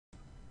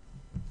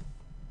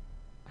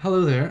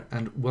Hello there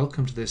and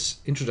welcome to this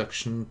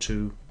introduction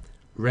to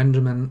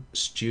Renderman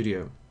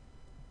Studio.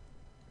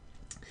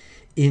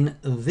 In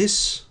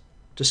this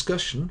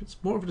discussion, it's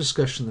more of a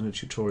discussion than a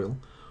tutorial,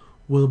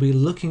 we'll be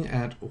looking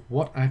at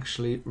what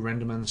actually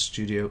Renderman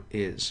Studio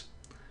is,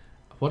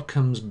 what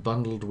comes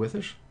bundled with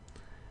it,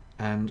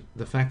 and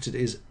the fact it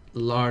is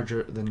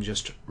larger than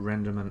just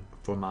Renderman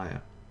for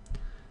Maya.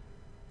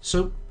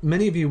 So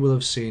many of you will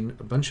have seen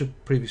a bunch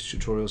of previous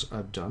tutorials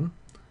I've done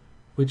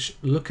which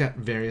look at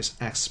various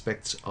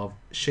aspects of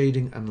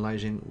shading and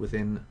lighting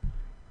within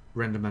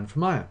Renderman for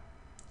Maya.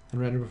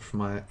 And Renderman for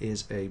Maya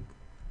is a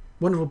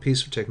wonderful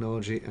piece of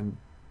technology and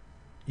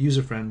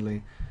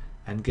user-friendly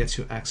and gets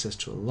you access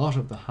to a lot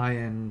of the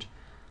high-end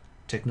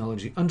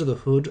technology under the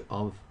hood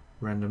of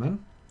Renderman,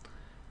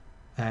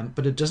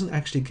 but it doesn't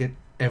actually get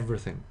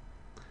everything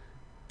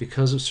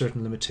because of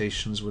certain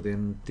limitations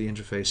within the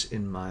interface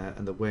in Maya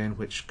and the way in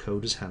which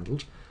code is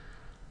handled.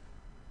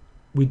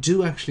 We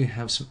do actually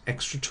have some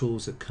extra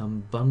tools that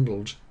come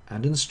bundled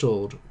and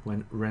installed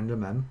when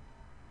Renderman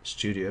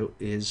Studio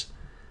is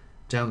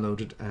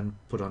downloaded and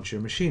put onto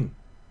your machine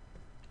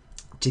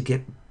to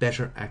get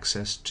better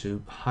access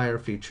to higher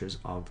features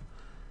of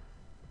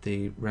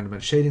the Renderman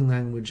shading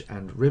language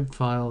and rib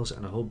files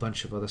and a whole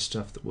bunch of other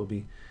stuff that we'll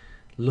be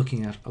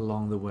looking at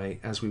along the way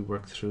as we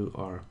work through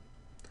our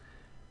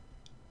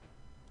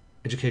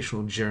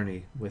educational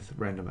journey with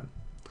Renderman.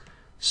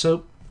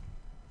 So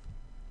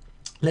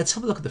let's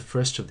have a look at the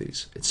first of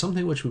these. It's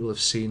something which we will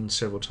have seen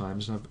several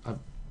times, and I've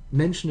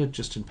mentioned it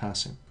just in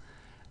passing.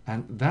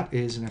 And that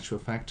is, in actual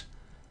fact,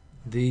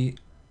 the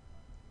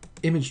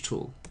image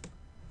tool.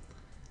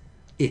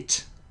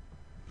 This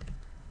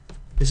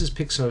is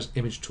Pixar's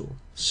image tool.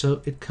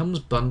 So it comes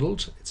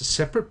bundled. It's a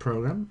separate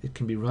program. It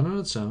can be run on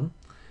its own.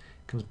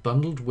 It comes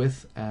bundled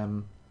with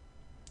Renderman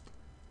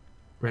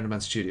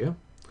Studio.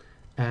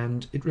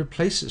 And it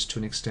replaces, to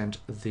an extent,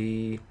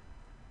 the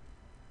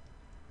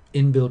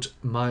inbuilt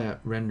Maya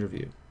render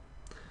view.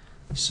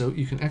 So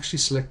you can actually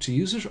select to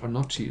use it or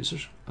not to use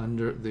it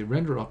under the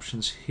render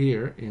options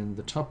here in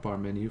the top bar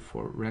menu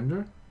for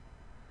render,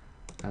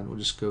 and we'll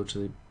just go to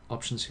the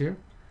options here,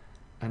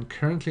 and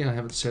currently I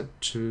have it set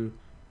to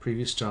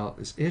previous style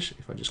is it.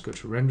 If I just go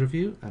to render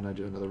view and I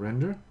do another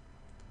render,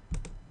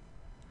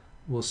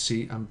 we'll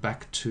see I'm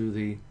back to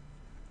the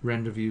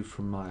render view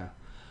from Maya.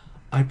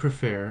 I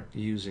prefer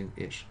using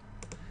it.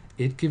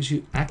 It gives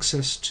you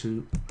access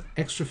to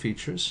extra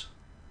features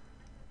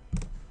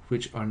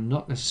which are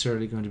not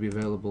necessarily going to be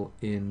available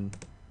in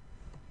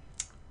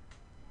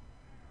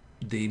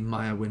the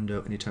Maya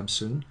window anytime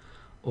soon.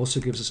 Also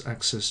gives us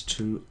access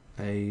to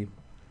a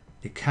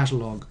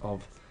catalog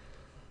of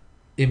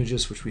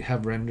images which we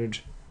have rendered,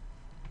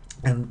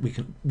 and we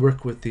can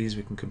work with these,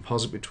 we can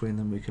composite between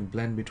them, we can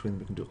blend between them,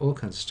 we can do all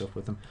kinds of stuff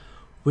with them,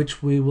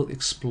 which we will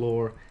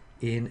explore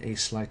in a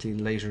slightly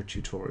later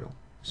tutorial.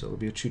 So there'll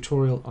be a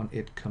tutorial on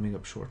it coming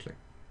up shortly.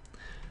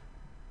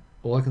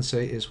 All I can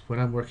say is when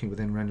I'm working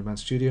within Renderman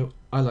Studio,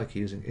 I like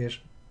using it.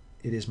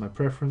 It is my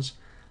preference.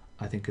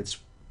 I think it's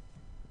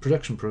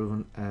production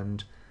proven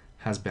and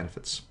has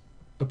benefits.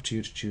 Up to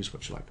you to choose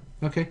what you like.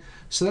 Okay,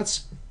 so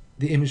that's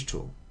the image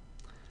tool.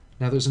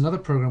 Now there's another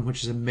program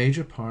which is a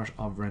major part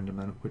of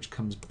Renderman which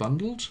comes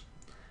bundled,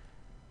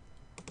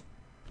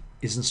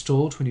 is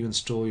installed when you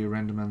install your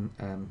Renderman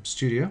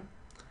Studio,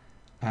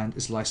 and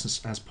is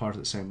licensed as part of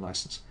the same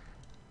license.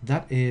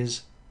 That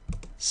is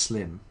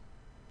Slim.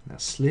 Now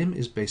Slim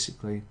is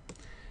basically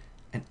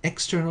an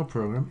external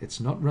program. It's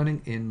not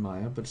running in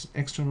Maya, but it's an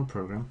external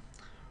program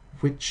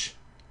which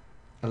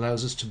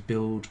allows us to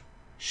build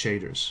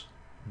shaders,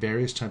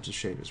 various types of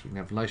shaders. We can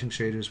have lighting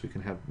shaders, we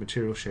can have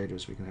material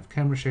shaders, we can have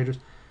camera shaders,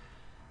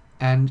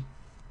 and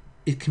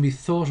it can be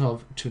thought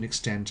of to an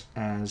extent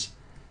as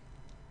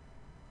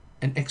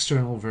an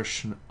external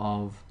version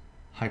of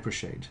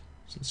Hypershade.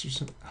 So let's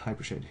just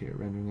Hypershade here,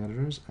 rendering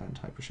editors and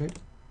Hypershade.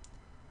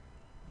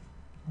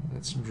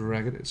 Let's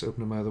drag it. It's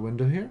open in my other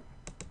window here.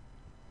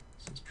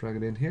 So let's drag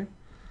it in here.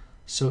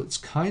 So it's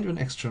kind of an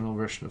external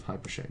version of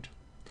Hypershade,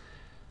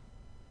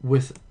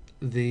 with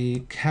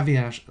the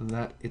caveat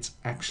that it's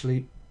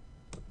actually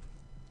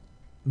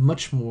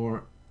much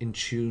more in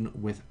tune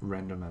with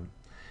Renderman.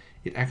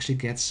 It actually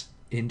gets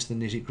into the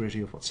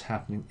nitty-gritty of what's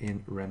happening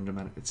in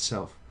Renderman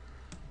itself.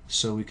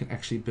 So we can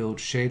actually build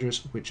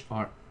shaders which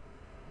are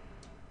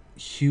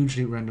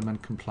hugely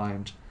Renderman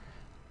compliant,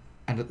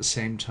 and at the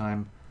same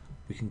time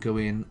we can go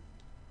in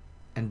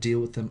and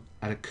deal with them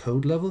at a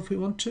code level if we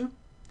want to,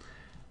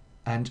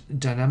 and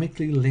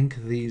dynamically link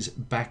these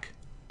back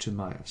to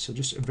Maya. So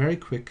just a very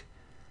quick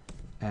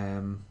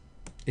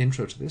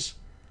intro to this.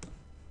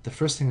 The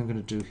first thing I'm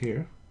going to do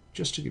here,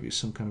 just to give you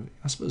some kind of,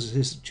 I suppose it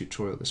is a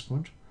tutorial at this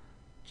point,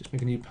 just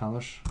make a new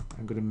palette.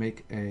 I'm going to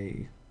make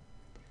an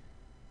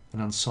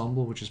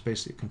ensemble, which is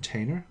basically a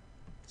container.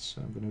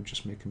 So I'm going to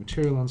just make a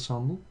material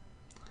ensemble.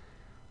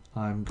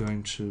 I'm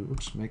going to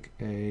make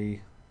a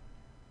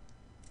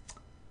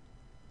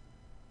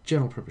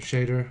general purpose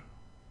shader.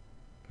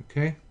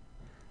 Okay, I'm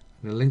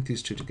going to link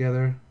these two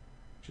together,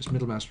 just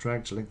middle mouse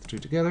drag to link the two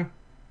together,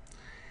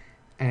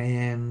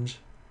 and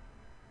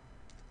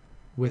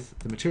with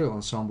the material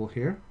ensemble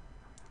here,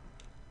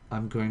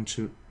 I'm going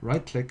to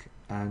right click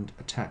and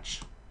attach.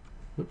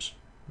 Oops,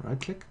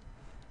 right click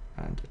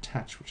and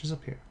attach, which is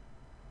up here.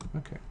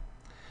 Okay.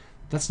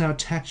 That's now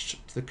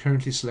attached to the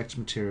currently selected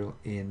material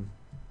in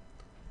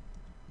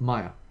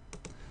Maya.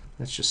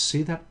 Let's just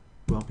see that.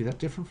 Won't be that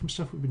different from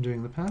stuff we've been doing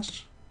in the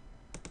past.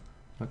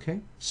 Okay,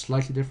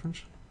 slightly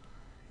different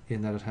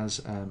in that it has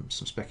some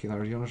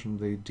specularity on it and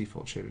the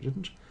default shader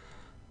didn't.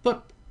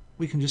 But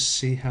we can just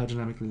see how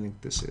dynamically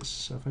linked this is.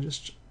 So if I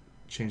just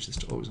change this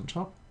to always on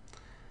top,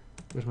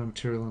 there's my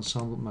material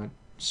ensemble, my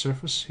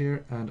surface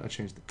here, and I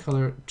change the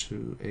color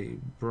to a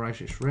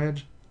brightish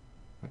red.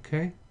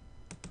 Okay.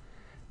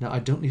 Now I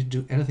don't need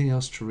to do anything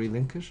else to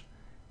relink it.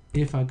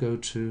 If I go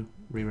to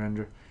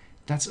re-render,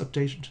 that's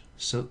updated.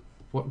 So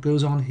what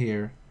goes on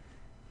here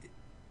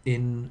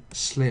in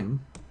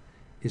Slim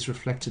is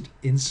reflected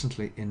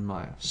instantly in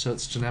Maya. So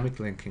it's dynamic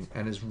linking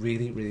and is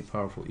really, really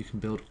powerful. You can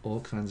build all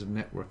kinds of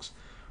networks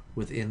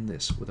within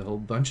this with a whole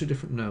bunch of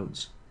different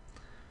nodes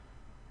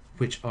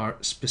which are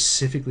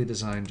specifically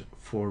designed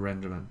for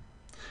Renderman.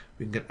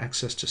 We can get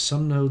access to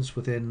some nodes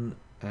within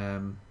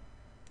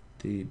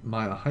the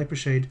Maya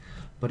Hypershade,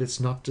 but it's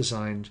not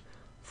designed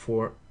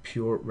for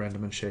pure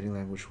Renderman shading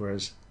language,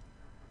 whereas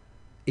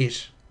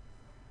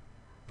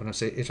when I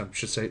say it, I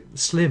should say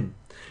Slim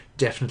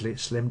definitely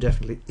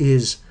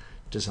is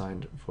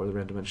designed for the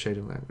Renderman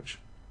shading language.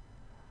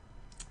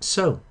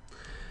 So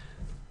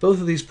both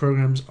of these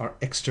programs are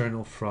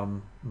external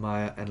from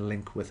Maya and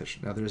link with it.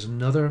 Now there is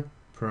another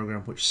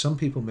program which some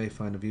people may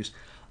find of use.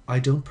 I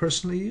don't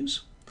personally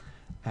use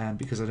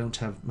because I don't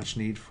have much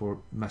need for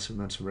massive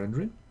amounts of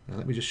rendering. Now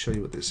let me just show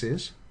you what this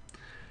is.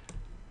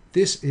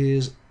 This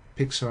is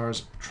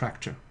Pixar's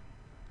Tractor,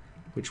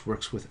 which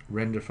works with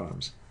render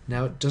farms.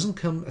 Now it doesn't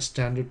come a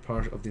standard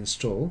part of the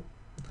install,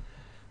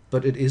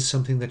 but it is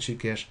something that you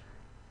get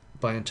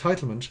by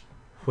entitlement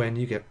when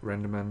you get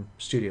Renderman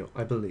Studio,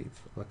 I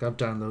believe. Like, I've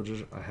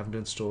downloaded it, I haven't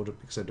installed it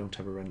because I don't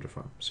have a render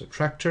farm. So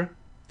Tractor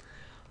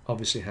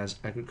obviously has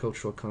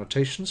agricultural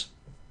connotations,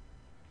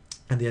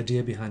 and the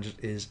idea behind it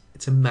is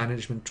it's a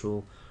management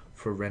tool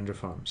for render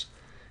farms.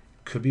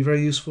 It could be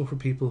very useful for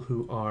people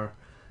who are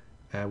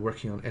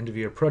working on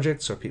end-of-year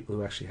projects, or people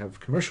who actually have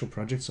commercial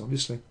projects,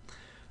 obviously,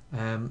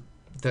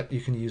 that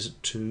you can use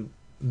it to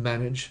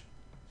manage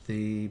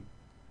the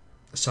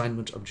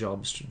assignment of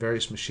jobs to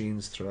various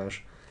machines throughout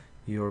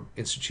your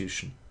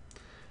institution.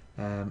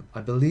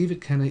 I believe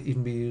it can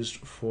even be used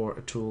for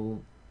a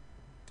tool,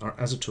 or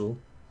as a tool,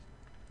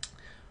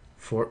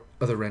 for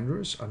other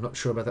renderers. I'm not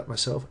sure about that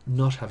myself,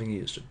 not having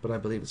used it, but I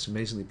believe it's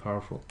amazingly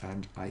powerful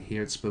and I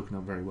hear it spoken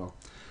of very well.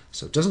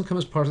 So it doesn't come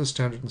as part of the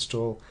standard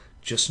install,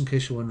 just in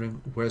case you're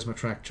wondering, where's my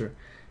Tractor?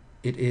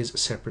 It is a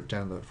separate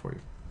download for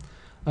you.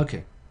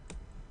 Okay,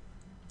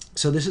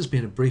 so this has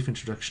been a brief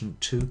introduction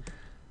to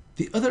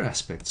the other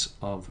aspects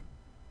of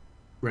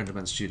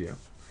Renderman Studio.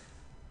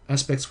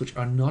 Aspects which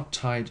are not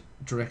tied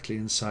directly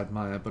inside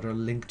Maya, but are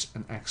linked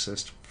and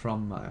accessed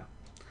from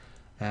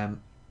Maya.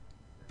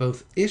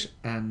 Both it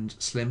and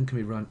Slim can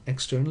be run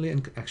externally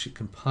and actually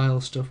compile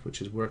stuff which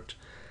is worked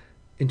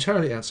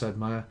entirely outside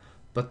Maya,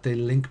 but they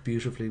link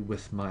beautifully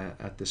with Maya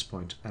at this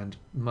point. And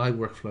my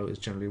workflow is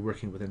generally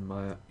working within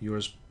Maya.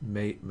 Yours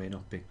may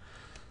not be.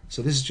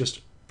 So this is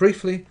just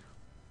briefly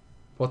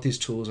what these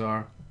tools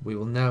are. We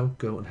will now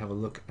go and have a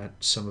look at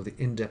some of the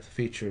in-depth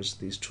features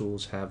these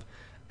tools have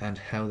and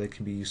how they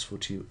can be useful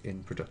to you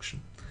in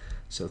production.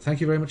 So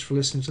thank you very much for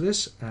listening to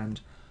this,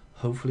 and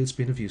hopefully it's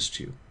been of use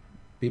to you.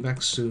 Be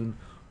back soon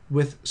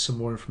with some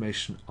more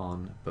information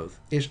on both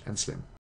it and Slim.